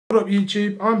What up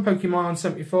YouTube, I'm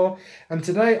Pokemon74 and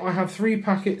today I have 3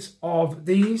 packets of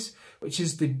these, which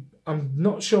is the, I'm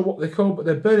not sure what they're called, but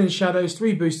they're Burning Shadows,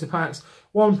 3 booster packs,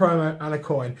 1 promo and a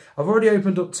coin. I've already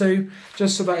opened up 2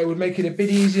 just so that it would make it a bit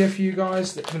easier for you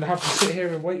guys that can have to sit here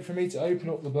and wait for me to open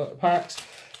up the packs,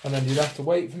 and then you'd have to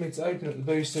wait for me to open up the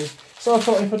boosters. So I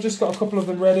thought if I just got a couple of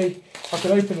them ready, I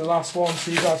could open the last one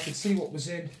so you guys could see what was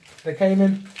in, they came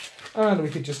in, and we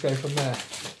could just go from there.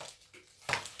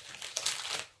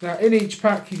 Now in each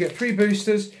pack you get 3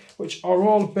 boosters, which are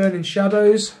all Burning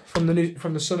Shadows from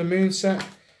the Sun and Moon set.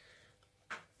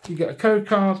 You get a code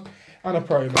card and a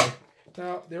promo.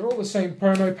 Now they're all the same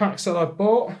promo packs that I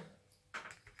bought.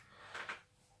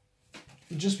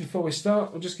 And just before we start,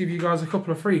 I'll just give you guys a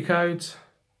couple of free codes.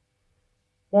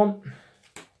 1,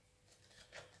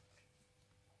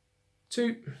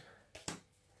 2,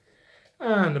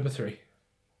 and number 3.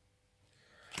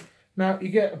 Now you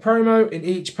get a promo in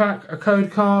each pack, a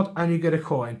code card, and you get a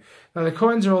coin. Now the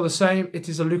coins are all the same. It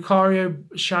is a Lucario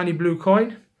shiny blue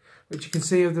coin, which you can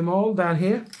see of them all down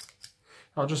here.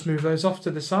 I'll just move those off to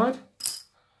the side.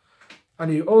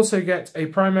 And you also get a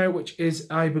promo, which is,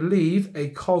 I believe, a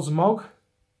Cosmog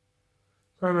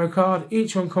promo card.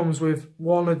 Each one comes with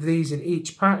 1 of these in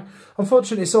each pack.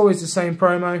 Unfortunately, it's always the same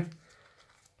promo,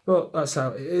 but that's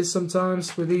how it is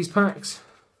sometimes with these packs.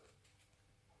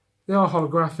 They are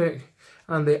holographic,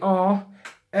 and they are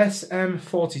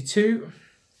SM42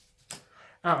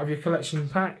 out of your collection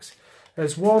packs.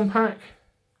 There's 1 pack,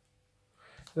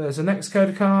 there's the next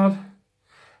code card,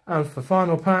 and for the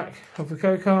final pack of the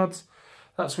code cards,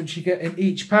 that's what you get in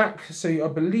each pack. So I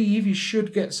believe you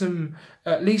should get some,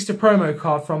 at least a promo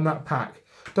card from that pack.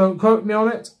 Don't quote me on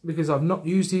it, because I've not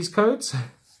used these codes.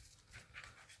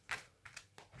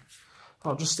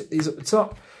 I'll just stick these at the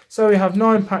top. So we have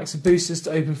 9 packs of boosters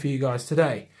to open for you guys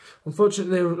today.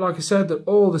 Unfortunately, like I said, they're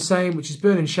all the same, which is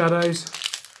Burning Shadows.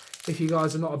 If you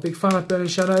guys are not a big fan of Burning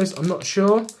Shadows, I'm not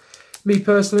sure. Me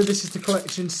personally, this is the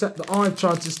collection set that I've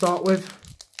tried to start with.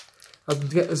 I can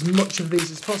get as much of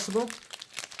these as possible.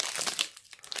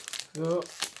 Oh,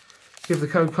 give the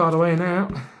code card away now.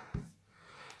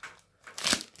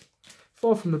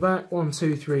 4 from the back, 1,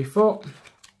 2, 3, 4.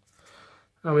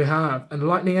 And we have a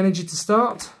Lightning Energy to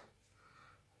start.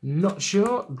 Not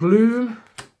sure. Gloom,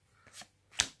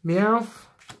 Meowth,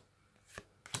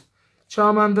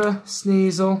 Charmander,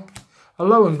 Sneasel, a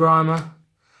Lowen Grimer,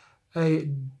 a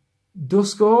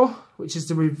Duskor, which is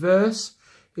the reverse.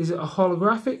 Is it a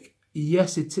holographic?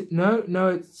 Yes, it is. No,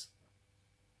 it's.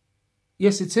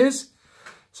 Yes, it is.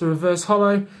 It's a reverse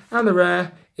holo, and the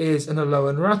rare is an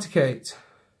Alolan Raticate.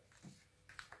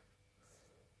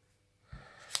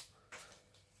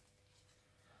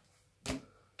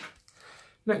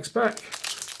 Next pack.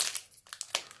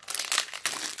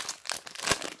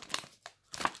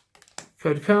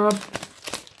 Code card.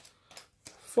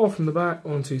 4 from the back.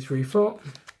 1, 2, 3, 4.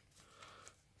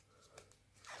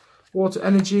 Water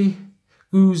Energy.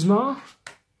 Guzma.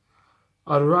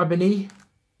 Arabini.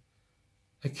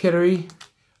 Akiri.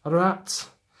 Arat.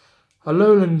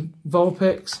 Alolan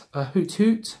Vulpix. A Hoot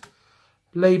Hoot.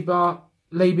 Labia.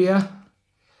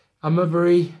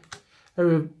 Amubari. A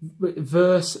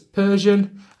reverse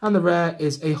Persian, and the rare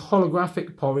is a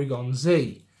holographic Porygon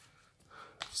Z.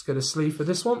 Just get a sleeve for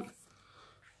this one.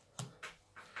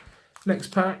 Next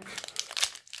pack.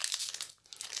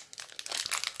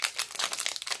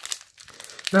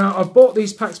 Now I've bought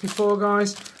these packs before,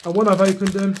 guys, and when I've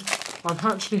opened them, I've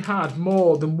actually had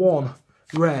more than 1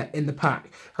 rare in the pack.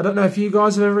 I don't know if you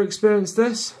guys have ever experienced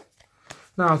this.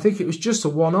 Now I think it was just a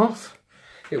one-off.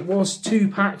 It was 2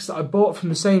 packs that I bought from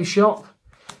the same shop.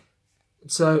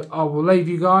 So I will leave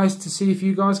you guys to see if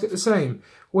you guys get the same.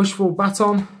 Wishful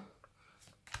Baton,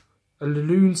 a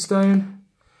Loonstone,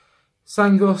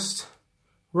 Sangust,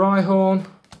 Rhyhorn,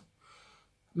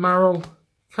 Marill,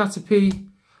 Caterpie,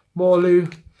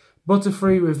 Morlu,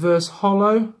 Butterfree reverse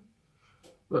holo,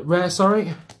 rare,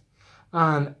 sorry,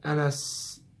 and a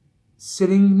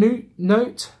Sitting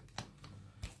Note.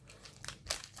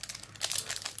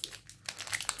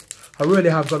 I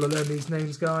really have got to learn these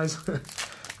names, guys.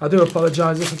 I do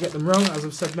apologise if I get them wrong, as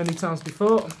I've said many times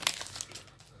before.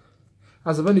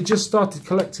 As I've only just started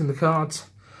collecting the cards,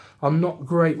 I'm not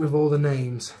great with all the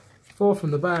names. 4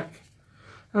 from the back.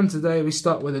 And today we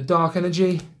start with a Dark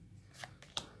Energy,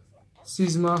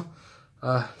 Sisma,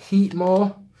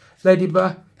 Heatmore,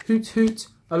 Ladybug, Hoot Hoot,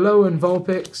 a Alolan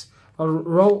Vulpix, a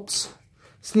Ralts,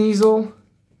 Sneasel,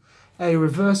 a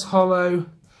reverse holo,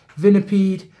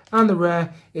 Vinipede, and the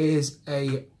rare is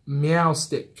a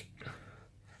Meowstic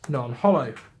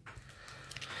non-holo.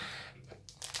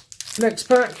 Next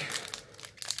pack.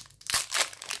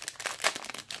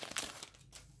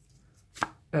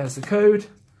 There's the code.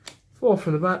 4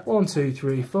 from the back. 1, 2,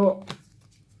 3, 4.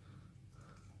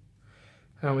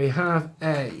 And we have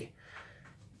a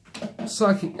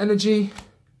Psychic Energy,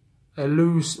 a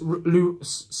loose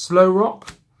Slow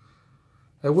Rock,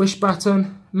 a Wish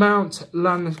Button, Mount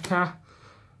Lanka,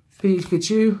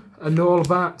 Pikachu, a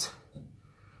Norbat,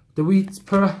 the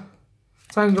Wheatper,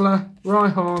 Tangela,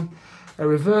 Rhyhorn, a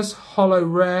Reverse Hollow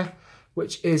Rare,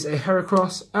 which is a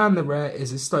Heracross, and the rare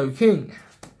is a Slowking,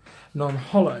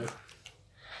 non-hollow.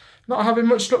 Not having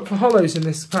much luck for hollows in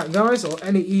this pack, guys, or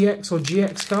any EX or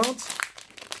GX cards.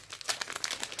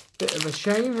 Bit of a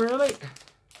shame, really.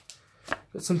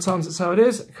 But sometimes that's how it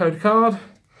is. Code card.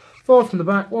 4 from the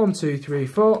back. 1, 2, 3,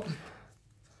 4.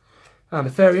 And a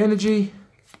Fairy Energy.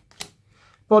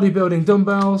 Bodybuilding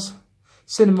Dumbbells.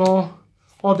 Cinnamore.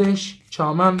 Oddish.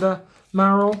 Charmander.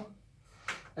 Marill.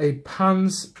 A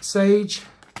Pans Sage.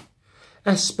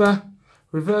 Esper.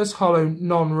 Reverse Hollow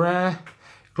Non-Rare.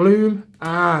 Gloom.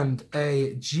 And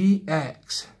a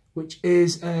GX, which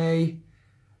is a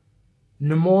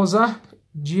Nemorza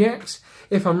GX.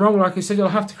 If I'm wrong, like I said, you'll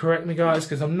have to correct me, guys,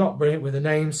 because I'm not brilliant with the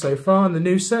names so far in the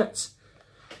new sets.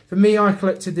 For me, I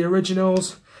collected the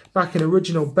originals back in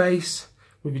original base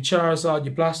with your Charizard,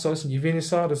 your Blastoise and your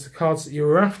Venusaur as the cards that you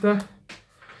were after.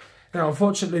 Now,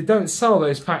 unfortunately, don't sell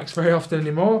those packs very often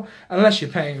anymore unless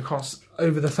you're paying across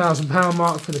over the £1,000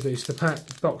 mark for the booster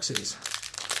pack boxes.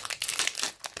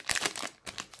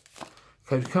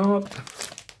 Code card.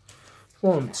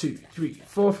 1, 2, 3,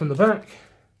 4 from the back.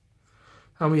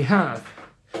 And we have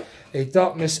a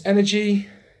Darkness Energy,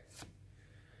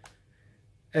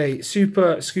 a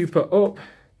Super Scooper Up,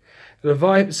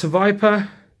 a Survivor,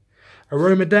 a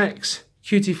Romadex,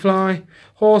 Cutie Fly,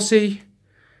 Horsey,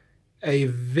 a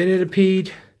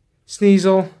Venipede,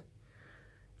 Sneasel,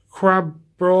 Crab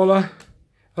Brawler,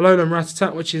 a Alolan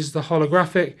Rattata, which is the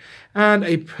holographic, and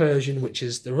a Persian, which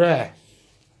is the rare.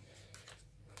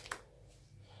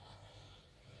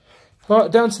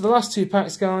 Right, down to the last 2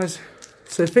 packs, guys.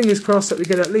 So fingers crossed that we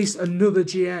get at least another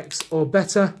GX or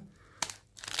better.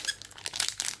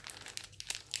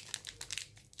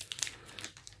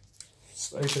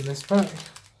 Let's open this pack.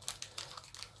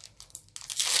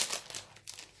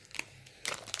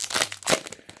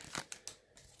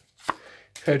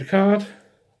 Code card.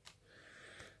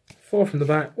 4 from the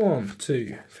back. 1,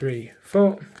 2, 3,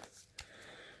 4.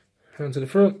 Down to the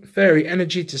front. Fairy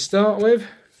Energy to start with.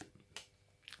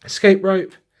 Escape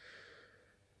Rope.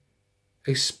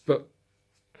 A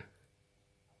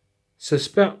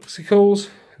Spectacles,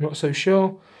 I'm not so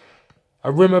sure.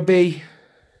 A Rimmerby,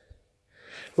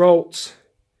 Roltz,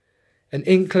 an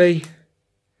Inkly,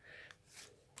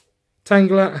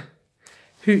 Tangela,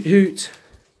 Hoot Hoot,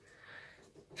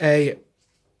 a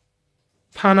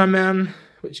Panaman,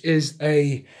 which is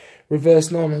a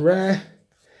reverse non-rare,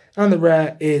 and the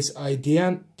rare is a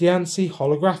Diancie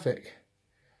holographic.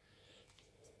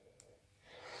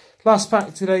 Last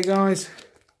pack today, guys.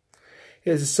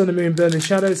 Here's the Sun and Moon Burning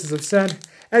Shadows, as I've said.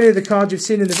 Any of the cards you've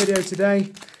seen in the video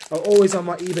today are always on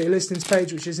my eBay listings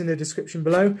page, which is in the description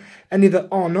below. Any that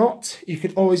are not, you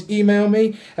can always email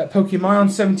me at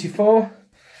Pokemon74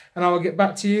 and I will get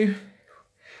back to you.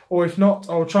 Or if not,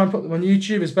 I will try and put them on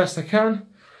YouTube as best I can.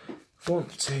 1,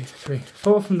 2, 3,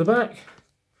 4 from the back.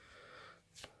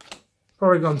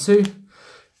 Porygon 2,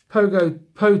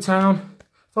 Po Town,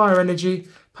 Fire Energy,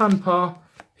 Panpar,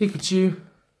 Pikachu,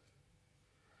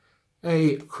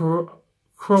 a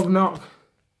Krognok,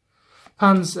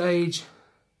 Pansage,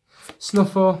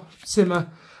 Snuffle,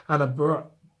 Simmer, and a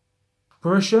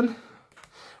Brushon,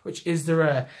 which is the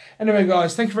rare. Anyway,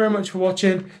 guys, thank you very much for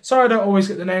watching. Sorry I don't always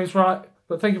get the names right,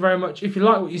 but thank you very much. If you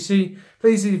like what you see,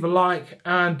 please leave a like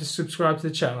and subscribe to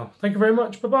the channel. Thank you very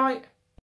much. Bye-bye.